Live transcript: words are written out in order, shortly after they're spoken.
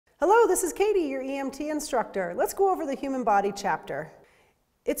Hello, this is Katie, your EMT instructor. Let's go over the human body chapter.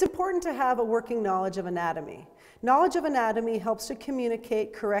 It's important to have a working knowledge of anatomy. Knowledge of anatomy helps to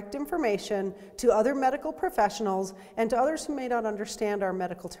communicate correct information to other medical professionals and to others who may not understand our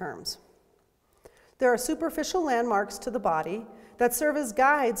medical terms. There are superficial landmarks to the body that serve as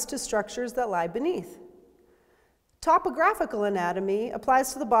guides to structures that lie beneath. Topographical anatomy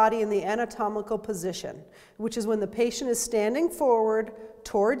applies to the body in the anatomical position, which is when the patient is standing forward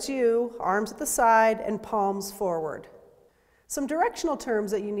towards you, arms at the side and palms forward. Some directional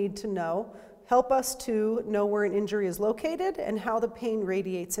terms that you need to know help us to know where an injury is located and how the pain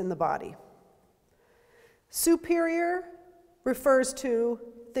radiates in the body. Superior refers to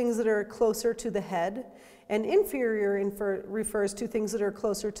things that are closer to the head, and inferior refers to things that are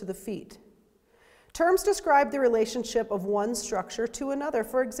closer to the feet. Terms describe the relationship of one structure to another.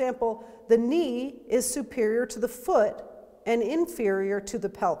 For example, the knee is superior to the foot and inferior to the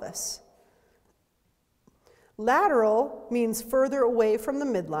pelvis. Lateral means further away from the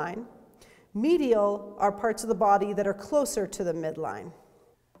midline. Medial are parts of the body that are closer to the midline.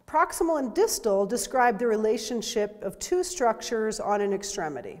 Proximal and distal describe the relationship of two structures on an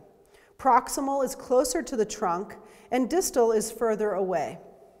extremity. Proximal is closer to the trunk, and distal is further away.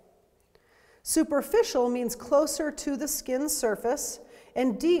 Superficial means closer to the skin surface,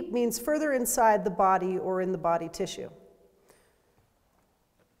 and deep means further inside the body or in the body tissue.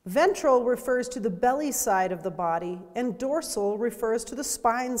 Ventral refers to the belly side of the body, and dorsal refers to the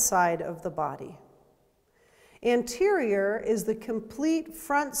spine side of the body. Anterior is the complete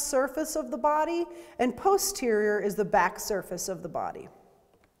front surface of the body, and posterior is the back surface of the body.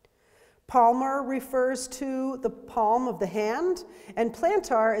 Palmar refers to the palm of the hand, and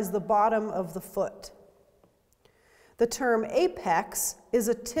plantar is the bottom of the foot. The term apex is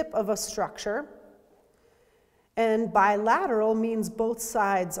a tip of a structure, and bilateral means both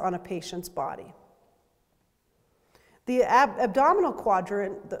sides on a patient's body. The abdominal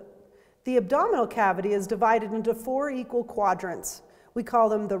quadrant, the abdominal cavity is divided into 4 equal quadrants. We call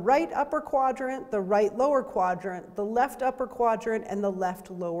them the right upper quadrant, the right lower quadrant, the left upper quadrant, and the left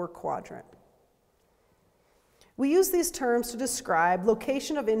lower quadrant. We use these terms to describe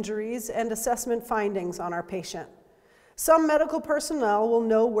location of injuries and assessment findings on our patient. Some medical personnel will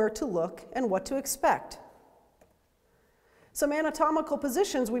know where to look and what to expect. Some anatomical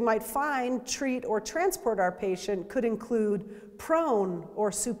positions we might find, treat, or transport our patient could include prone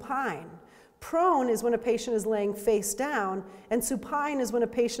or supine. Prone is when a patient is laying face down, and supine is when a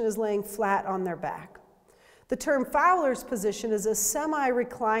patient is laying flat on their back. The term Fowler's position is a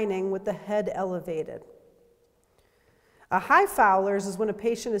semi-reclining with the head elevated. A high Fowler's is when a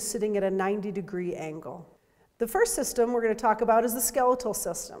patient is sitting at a 90-degree angle. The first system we're going to talk about is the skeletal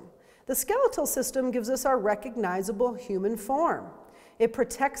system. The skeletal system gives us our recognizable human form. It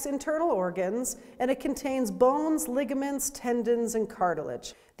protects internal organs, and it contains bones, ligaments, tendons, and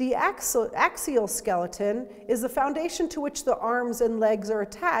cartilage. The axial skeleton is the foundation to which the arms and legs are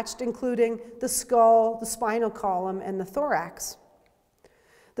attached, including the skull, the spinal column, and the thorax.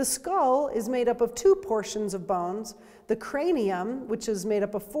 The skull is made up of 2 portions of bones, the cranium, which is made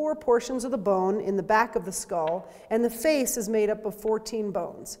up of 4 portions of the bone in the back of the skull, and the face is made up of 14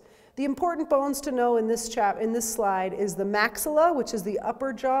 bones. The important bones to know in this slide is the maxilla, which is the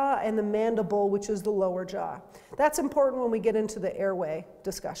upper jaw, and the mandible, which is the lower jaw. That's important when we get into the airway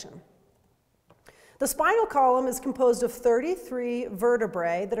discussion. The spinal column is composed of 33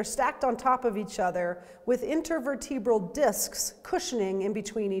 vertebrae that are stacked on top of each other with intervertebral discs cushioning in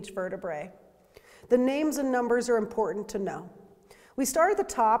between each vertebrae. The names and numbers are important to know. We start at the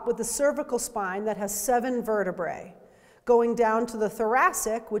top with the cervical spine that has 7 vertebrae. Going down to the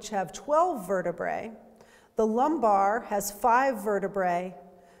thoracic, which have 12 vertebrae. The lumbar has 5 vertebrae.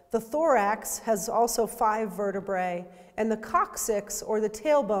 The thorax has also 5 vertebrae. And the coccyx, or the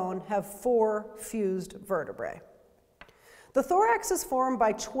tailbone, have 4 fused vertebrae. The thorax is formed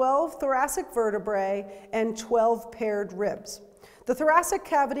by 12 thoracic vertebrae and 12 paired ribs. The thoracic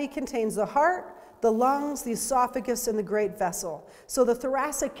cavity contains the heart, the lungs, the esophagus, and the great vessel. So the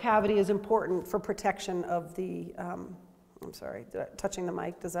thoracic cavity is important for protection of the I'm sorry, touching the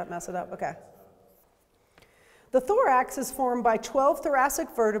mic, does that mess it up? Okay. The thorax is formed by 12 thoracic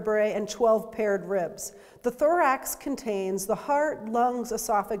vertebrae and 12 paired ribs. The thorax contains the heart, lungs,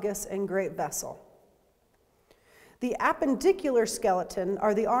 esophagus, and great vessel. The appendicular skeleton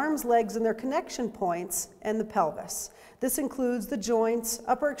are the arms, legs, and their connection points, and the pelvis. This includes the joints,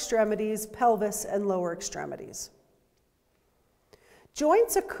 upper extremities, pelvis, and lower extremities.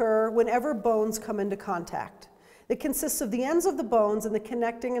 Joints occur whenever bones come into contact. It consists of the ends of the bones and the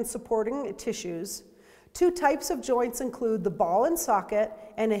connecting and supporting tissues. Two types of joints include the ball and socket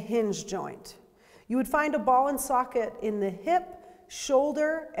and a hinge joint. You would find a ball and socket in the hip,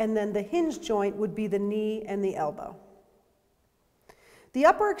 shoulder, and then the hinge joint would be the knee and the elbow. The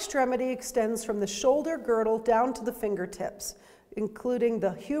upper extremity extends from the shoulder girdle down to the fingertips, including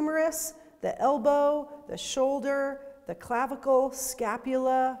the humerus, the elbow, the shoulder, the clavicle,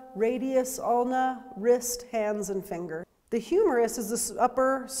 scapula, radius, ulna, wrist, hands, and fingers. The humerus is the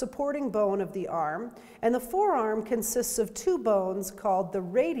upper supporting bone of the arm, and the forearm consists of two bones called the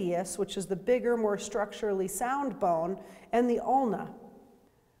radius, which is the bigger, more structurally sound bone, and the ulna.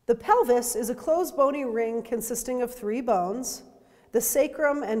 The pelvis is a closed bony ring consisting of three bones, the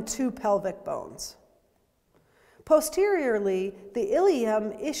sacrum and two pelvic bones. Posteriorly, the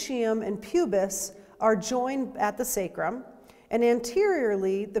ilium, ischium, and pubis are joined at the sacrum, and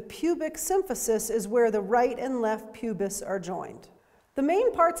anteriorly, the pubic symphysis is where the right and left pubis are joined. The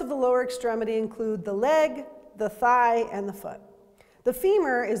main parts of the lower extremity include the leg, the thigh, and the foot. The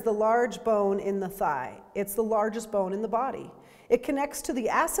femur is the large bone in the thigh. It's the largest bone in the body. It connects to the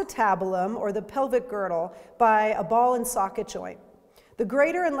acetabulum, or the pelvic girdle, by a ball and socket joint. The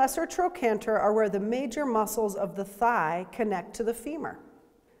greater and lesser trochanter are where the major muscles of the thigh connect to the femur.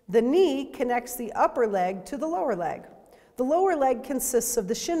 The knee connects the upper leg to the lower leg. The lower leg consists of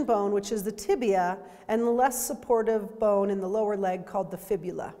the shin bone, which is the tibia, and the less supportive bone in the lower leg called the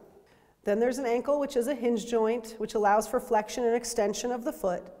fibula. Then there's an ankle, which is a hinge joint, which allows for flexion and extension of the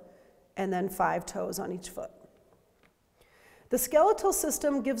foot, and then 5 toes on each foot. The skeletal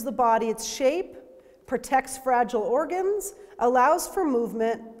system gives the body its shape, protects fragile organs, allows for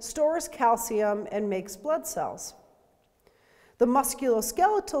movement, stores calcium, and makes blood cells. The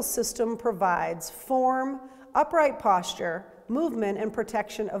musculoskeletal system provides form, upright posture, movement, and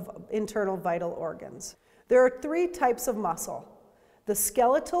protection of internal vital organs. There are 3 types of muscle: the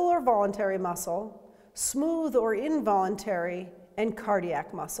skeletal or voluntary muscle, smooth or involuntary, and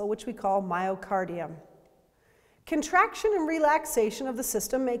cardiac muscle, which we call myocardium. Contraction and relaxation of the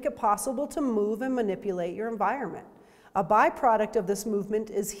system make it possible to move and manipulate your environment. A byproduct of this movement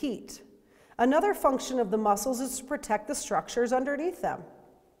is heat. Another function of the muscles is to protect the structures underneath them.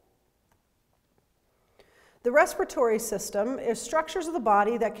 The respiratory system is structures of the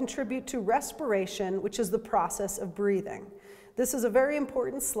body that contribute to respiration, which is the process of breathing. This is a very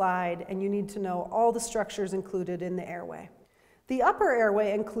important slide, and you need to know all the structures included in the airway. The upper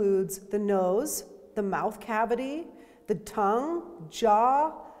airway includes the nose, the mouth cavity, the tongue,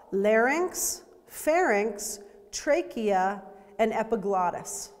 jaw, larynx, pharynx, trachea, and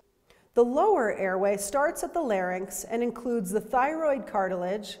epiglottis. The lower airway starts at the larynx and includes the thyroid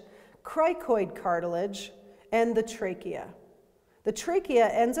cartilage, cricoid cartilage, and the trachea. The trachea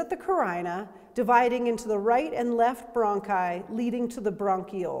ends at the carina, dividing into the right and left bronchi, leading to the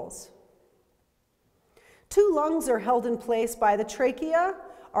bronchioles. 2 lungs are held in place by the trachea,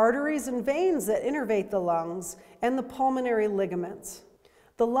 arteries and veins that innervate the lungs, and the pulmonary ligaments.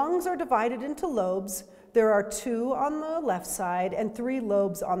 The lungs are divided into lobes. There are 2 on the left side and 3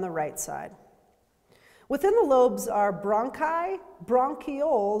 lobes on the right side. Within the lobes are bronchi,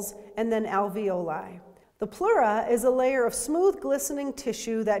 bronchioles, and then alveoli. The pleura is a layer of smooth, glistening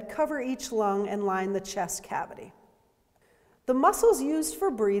tissue that cover each lung and line the chest cavity. The muscles used for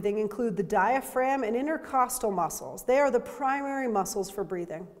breathing include the diaphragm and intercostal muscles. They are the primary muscles for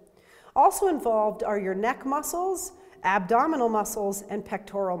breathing. Also involved are your neck muscles, abdominal muscles, and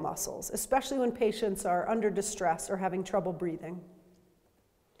pectoral muscles, especially when patients are under distress or having trouble breathing.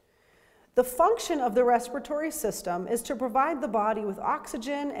 The function of the respiratory system is to provide the body with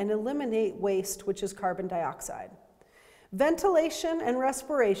oxygen and eliminate waste, which is carbon dioxide. Ventilation and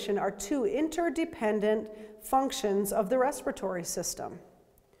respiration are 2 interdependent functions of the respiratory system.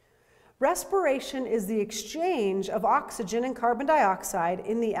 Respiration is the exchange of oxygen and carbon dioxide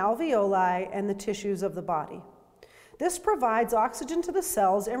in the alveoli and the tissues of the body. This provides oxygen to the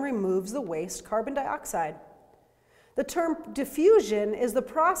cells and removes the waste carbon dioxide. The term diffusion is the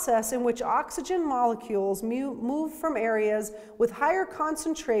process in which oxygen molecules move from areas with higher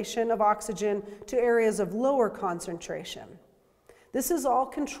concentration of oxygen to areas of lower concentration. This is all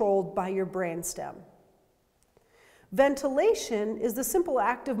controlled by your brainstem. Ventilation is the simple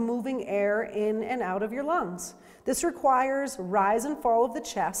act of moving air in and out of your lungs. This requires rise and fall of the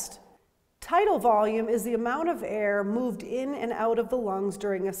chest. Tidal volume is the amount of air moved in and out of the lungs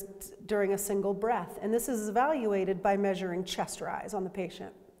during a single breath, and this is evaluated by measuring chest rise on the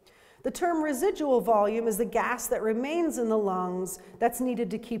patient. The term residual volume is the gas that remains in the lungs that's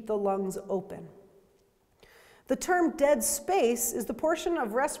needed to keep the lungs open. The term dead space is the portion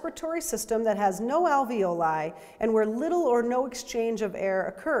of respiratory system that has no alveoli and where little or no exchange of air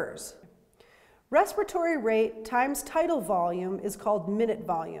occurs. Respiratory rate times tidal volume is called minute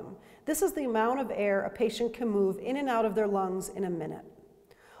volume. This is the amount of air a patient can move in and out of their lungs in a minute.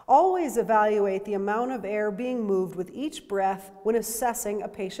 Always evaluate the amount of air being moved with each breath when assessing a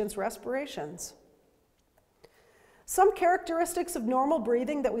patient's respirations. Some characteristics of normal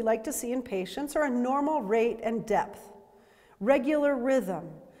breathing that we like to see in patients are a normal rate and depth, regular rhythm,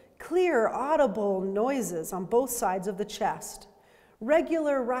 clear audible noises on both sides of the chest,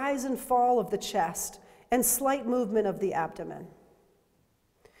 regular rise and fall of the chest, and slight movement of the abdomen.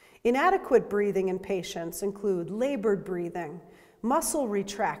 Inadequate breathing in patients include labored breathing, muscle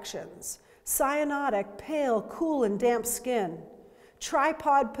retractions, cyanotic, pale, cool, and damp skin,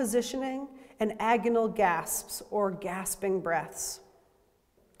 tripod positioning, and agonal gasps or gasping breaths.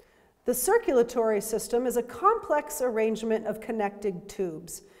 The circulatory system is a complex arrangement of connected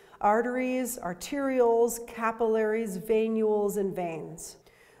tubes, arteries, arterioles, capillaries, venules, and veins.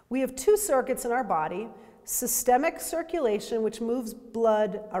 We have two circuits in our body: systemic circulation, which moves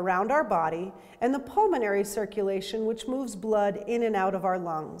blood around our body, and the pulmonary circulation, which moves blood in and out of our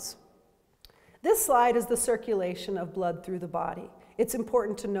lungs. This slide is the circulation of blood through the body. It's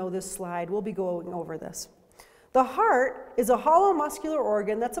important to know this slide. We'll be going over this. The heart is a hollow muscular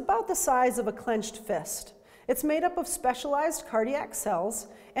organ that's about the size of a clenched fist. It's made up of specialized cardiac cells,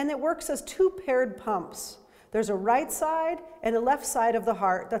 and it works as two paired pumps. There's a right side and a left side of the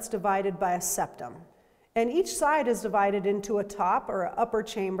heart that's divided by a septum. And each side is divided into a top or an upper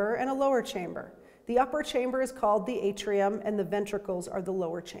chamber and a lower chamber. The upper chamber is called the atrium, and the ventricles are the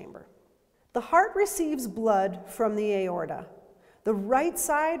lower chamber. The heart receives blood from the aorta. The right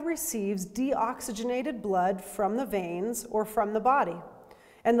side receives deoxygenated blood from the veins or from the body,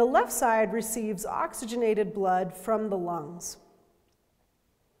 and the left side receives oxygenated blood from the lungs.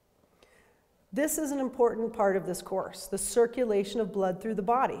 This is an important part of this course, the circulation of blood through the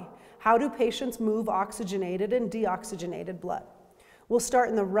body. How do patients move oxygenated and deoxygenated blood? We'll start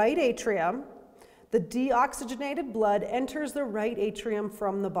in the right atrium. The deoxygenated blood enters the right atrium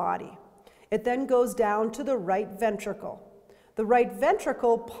from the body. It then goes down to the right ventricle. The right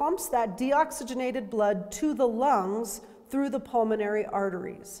ventricle pumps that deoxygenated blood to the lungs through the pulmonary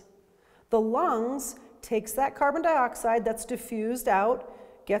arteries. The lungs takes that carbon dioxide that's diffused out,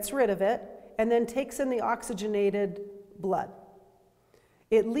 gets rid of it, and then takes in the oxygenated blood.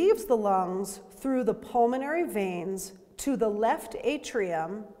 It leaves the lungs through the pulmonary veins to the left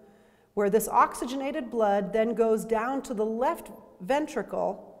atrium, where this oxygenated blood then goes down to the left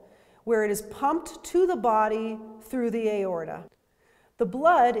ventricle, where it is pumped to the body through the aorta. The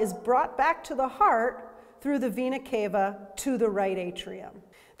blood is brought back to the heart through the vena cava to the right atrium.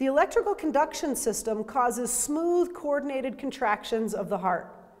 The electrical conduction system causes smooth, coordinated contractions of the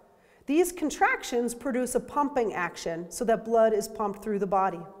heart. These contractions produce a pumping action so that blood is pumped through the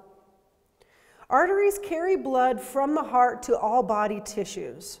body. Arteries carry blood from the heart to all body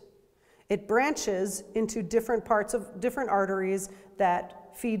tissues. It branches into different arteries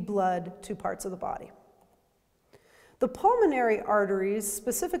that feed blood to parts of the body. The pulmonary arteries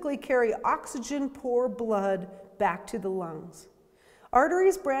specifically carry oxygen-poor blood back to the lungs.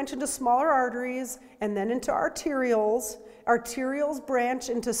 Arteries branch into smaller arteries and then into arterioles. Arterioles branch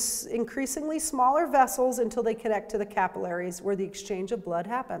into increasingly smaller vessels until they connect to the capillaries, where the exchange of blood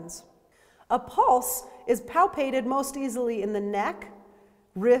happens. A pulse is palpated most easily in the neck,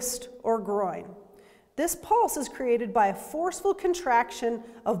 wrist, or groin. This pulse is created by a forceful contraction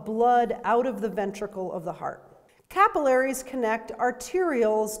of blood out of the ventricle of the heart. Capillaries connect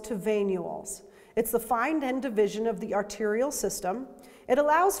arterioles to venules. It's the fine end division of the arterial system. It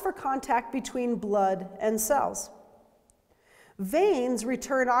allows for contact between blood and cells. Veins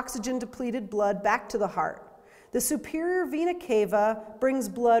return oxygen-depleted blood back to the heart. The superior vena cava brings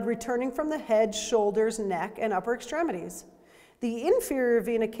blood returning from the head, shoulders, neck, and upper extremities. The inferior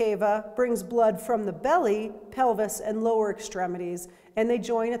vena cava brings blood from the belly, pelvis, and lower extremities, and they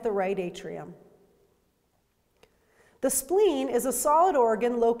join at the right atrium. The spleen is a solid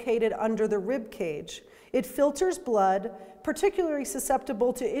organ located under the rib cage. It filters blood, particularly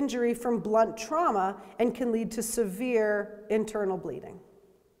susceptible to injury from blunt trauma, and can lead to severe internal bleeding.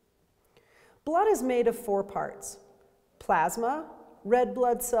 Blood is made of 4 parts: plasma, red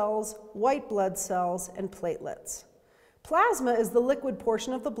blood cells, white blood cells, and platelets. Plasma is the liquid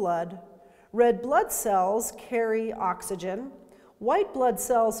portion of the blood. Red blood cells carry oxygen. White blood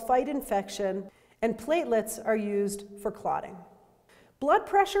cells fight infection, and platelets are used for clotting. Blood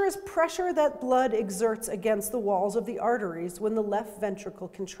pressure is pressure that blood exerts against the walls of the arteries when the left ventricle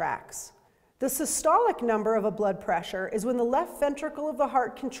contracts. The systolic number of a blood pressure is when the left ventricle of the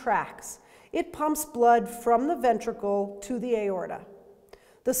heart contracts. It pumps blood from the ventricle to the aorta.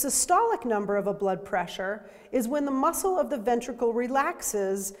 The systolic number of a blood pressure is when the muscle of the ventricle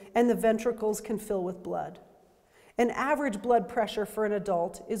relaxes and the ventricles can fill with blood. An average blood pressure for an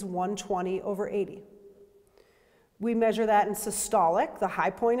adult is 120/80. We measure that in systolic, the high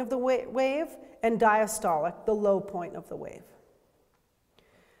point of the wave, and diastolic, the low point of the wave.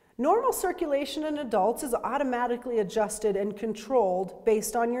 Normal circulation in adults is automatically adjusted and controlled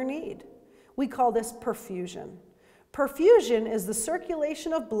based on your need. We call this perfusion. Perfusion is the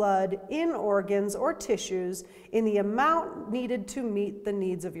circulation of blood in organs or tissues in the amount needed to meet the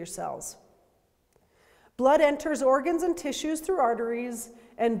needs of your cells. Blood enters organs and tissues through arteries,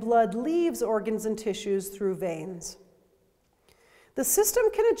 and blood leaves organs and tissues through veins. The system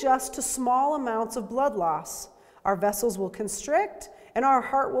can adjust to small amounts of blood loss. Our vessels will constrict, and our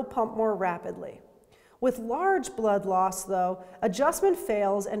heart will pump more rapidly. With large blood loss, though, adjustment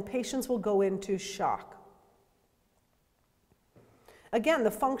fails and patients will go into shock. Again,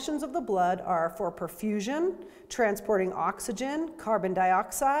 the functions of the blood are for perfusion, transporting oxygen, carbon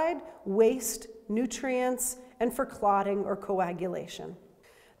dioxide, waste, nutrients, and for clotting or coagulation.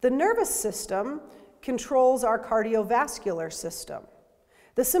 The nervous system controls our cardiovascular system.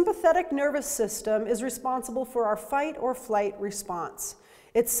 The sympathetic nervous system is responsible for our fight or flight response.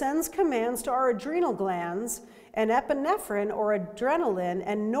 It sends commands to our adrenal glands, and epinephrine or adrenaline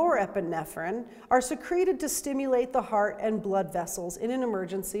and norepinephrine are secreted to stimulate the heart and blood vessels in an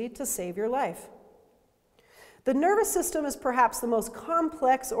emergency to save your life. The nervous system is perhaps the most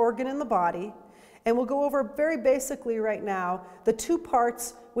complex organ in the body, and we'll go over very basically right now the two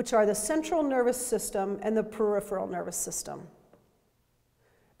parts, which are the central nervous system and the peripheral nervous system.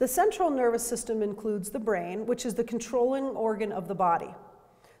 The central nervous system includes the brain, which is the controlling organ of the body.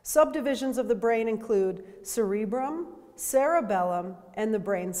 Subdivisions of the brain include cerebrum, cerebellum, and the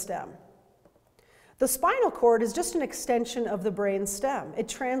brain stem. The spinal cord is just an extension of the brain stem. It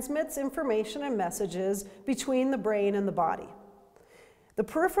transmits information and messages between the brain and the body. The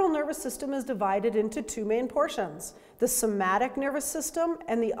peripheral nervous system is divided into two main portions, the somatic nervous system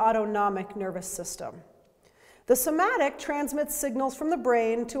and the autonomic nervous system. The somatic transmits signals from the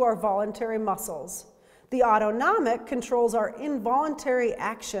brain to our voluntary muscles. The autonomic controls our involuntary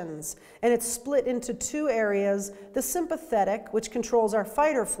actions, and it's split into two areas, the sympathetic, which controls our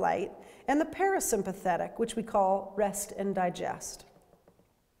fight or flight, and the parasympathetic, which we call rest and digest.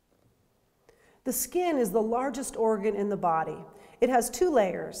 The skin is the largest organ in the body. It has two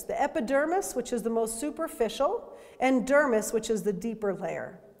layers, the epidermis, which is the most superficial, and dermis, which is the deeper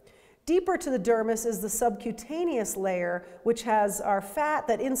layer. Deeper to the dermis is the subcutaneous layer, which has our fat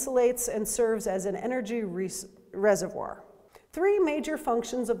that insulates and serves as an energy reservoir. Three major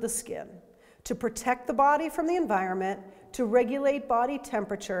functions of the skin: to protect the body from the environment, to regulate body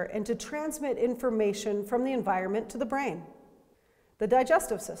temperature, and to transmit information from the environment to the brain. The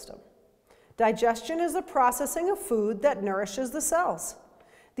digestive system. Digestion is the processing of food that nourishes the cells.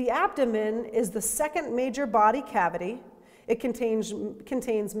 The abdomen is the second major body cavity. It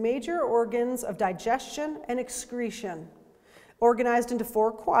contains major organs of digestion and excretion, organized into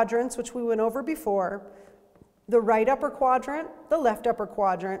four quadrants, which we went over before: the right upper quadrant, the left upper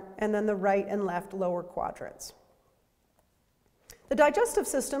quadrant, and then the right and left lower quadrants. The digestive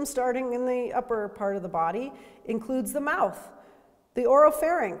system, starting in the upper part of the body, includes the mouth, the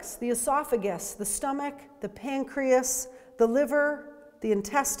oropharynx, the esophagus, the stomach, the pancreas, the liver, the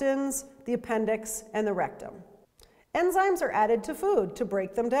intestines, the appendix, and the rectum. Enzymes are added to food to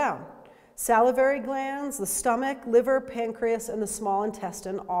break them down. Salivary glands, the stomach, liver, pancreas, and the small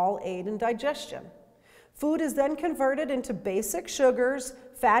intestine all aid in digestion. Food is then converted into basic sugars,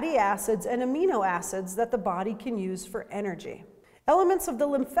 fatty acids, and amino acids that the body can use for energy. Elements of the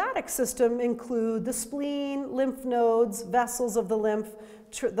lymphatic system include the spleen, lymph nodes, vessels of the lymph,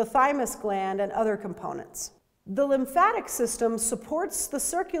 the thymus gland, and other components. The lymphatic system supports the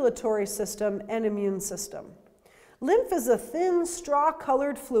circulatory system and immune system. Lymph is a thin,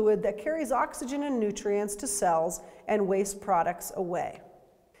 straw-colored fluid that carries oxygen and nutrients to cells and waste products away.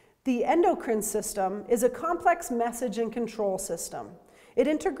 The endocrine system is a complex message and control system. It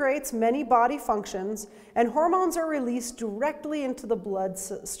integrates many body functions, and hormones are released directly into the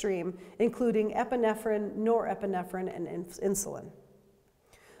bloodstream, including epinephrine, norepinephrine, and insulin.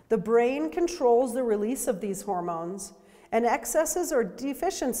 The brain controls the release of these hormones, and excesses or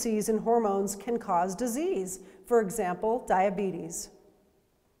deficiencies in hormones can cause disease, for example, diabetes.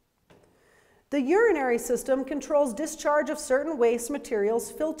 The urinary system controls discharge of certain waste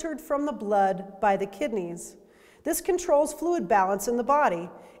materials filtered from the blood by the kidneys. This controls fluid balance in the body.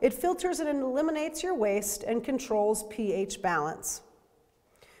 It filters and eliminates your waste and controls pH balance.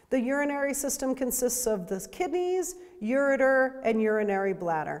 The urinary system consists of the kidneys, ureter, and urinary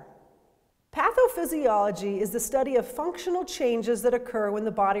bladder. Pathophysiology is the study of functional changes that occur when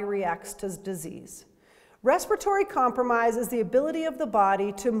the body reacts to disease. Respiratory compromise is the ability of the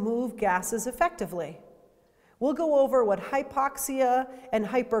body to move gases effectively. We'll go over what hypoxia and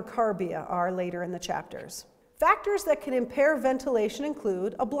hypercarbia are later in the chapters. Factors that can impair ventilation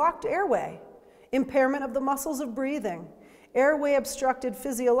include a blocked airway, impairment of the muscles of breathing, airway obstructed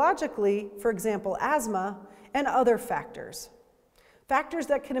physiologically, for example, asthma, and other factors. Factors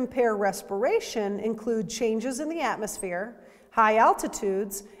that can impair respiration include changes in the atmosphere, high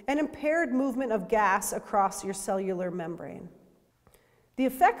altitudes, and impaired movement of gas across your cellular membrane. The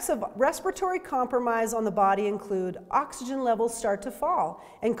effects of respiratory compromise on the body include oxygen levels start to fall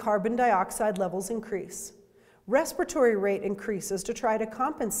and carbon dioxide levels increase. Respiratory rate increases to try to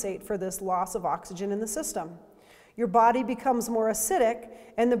compensate for this loss of oxygen in the system. Your body becomes more acidic,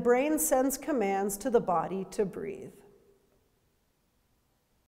 and the brain sends commands to the body to breathe.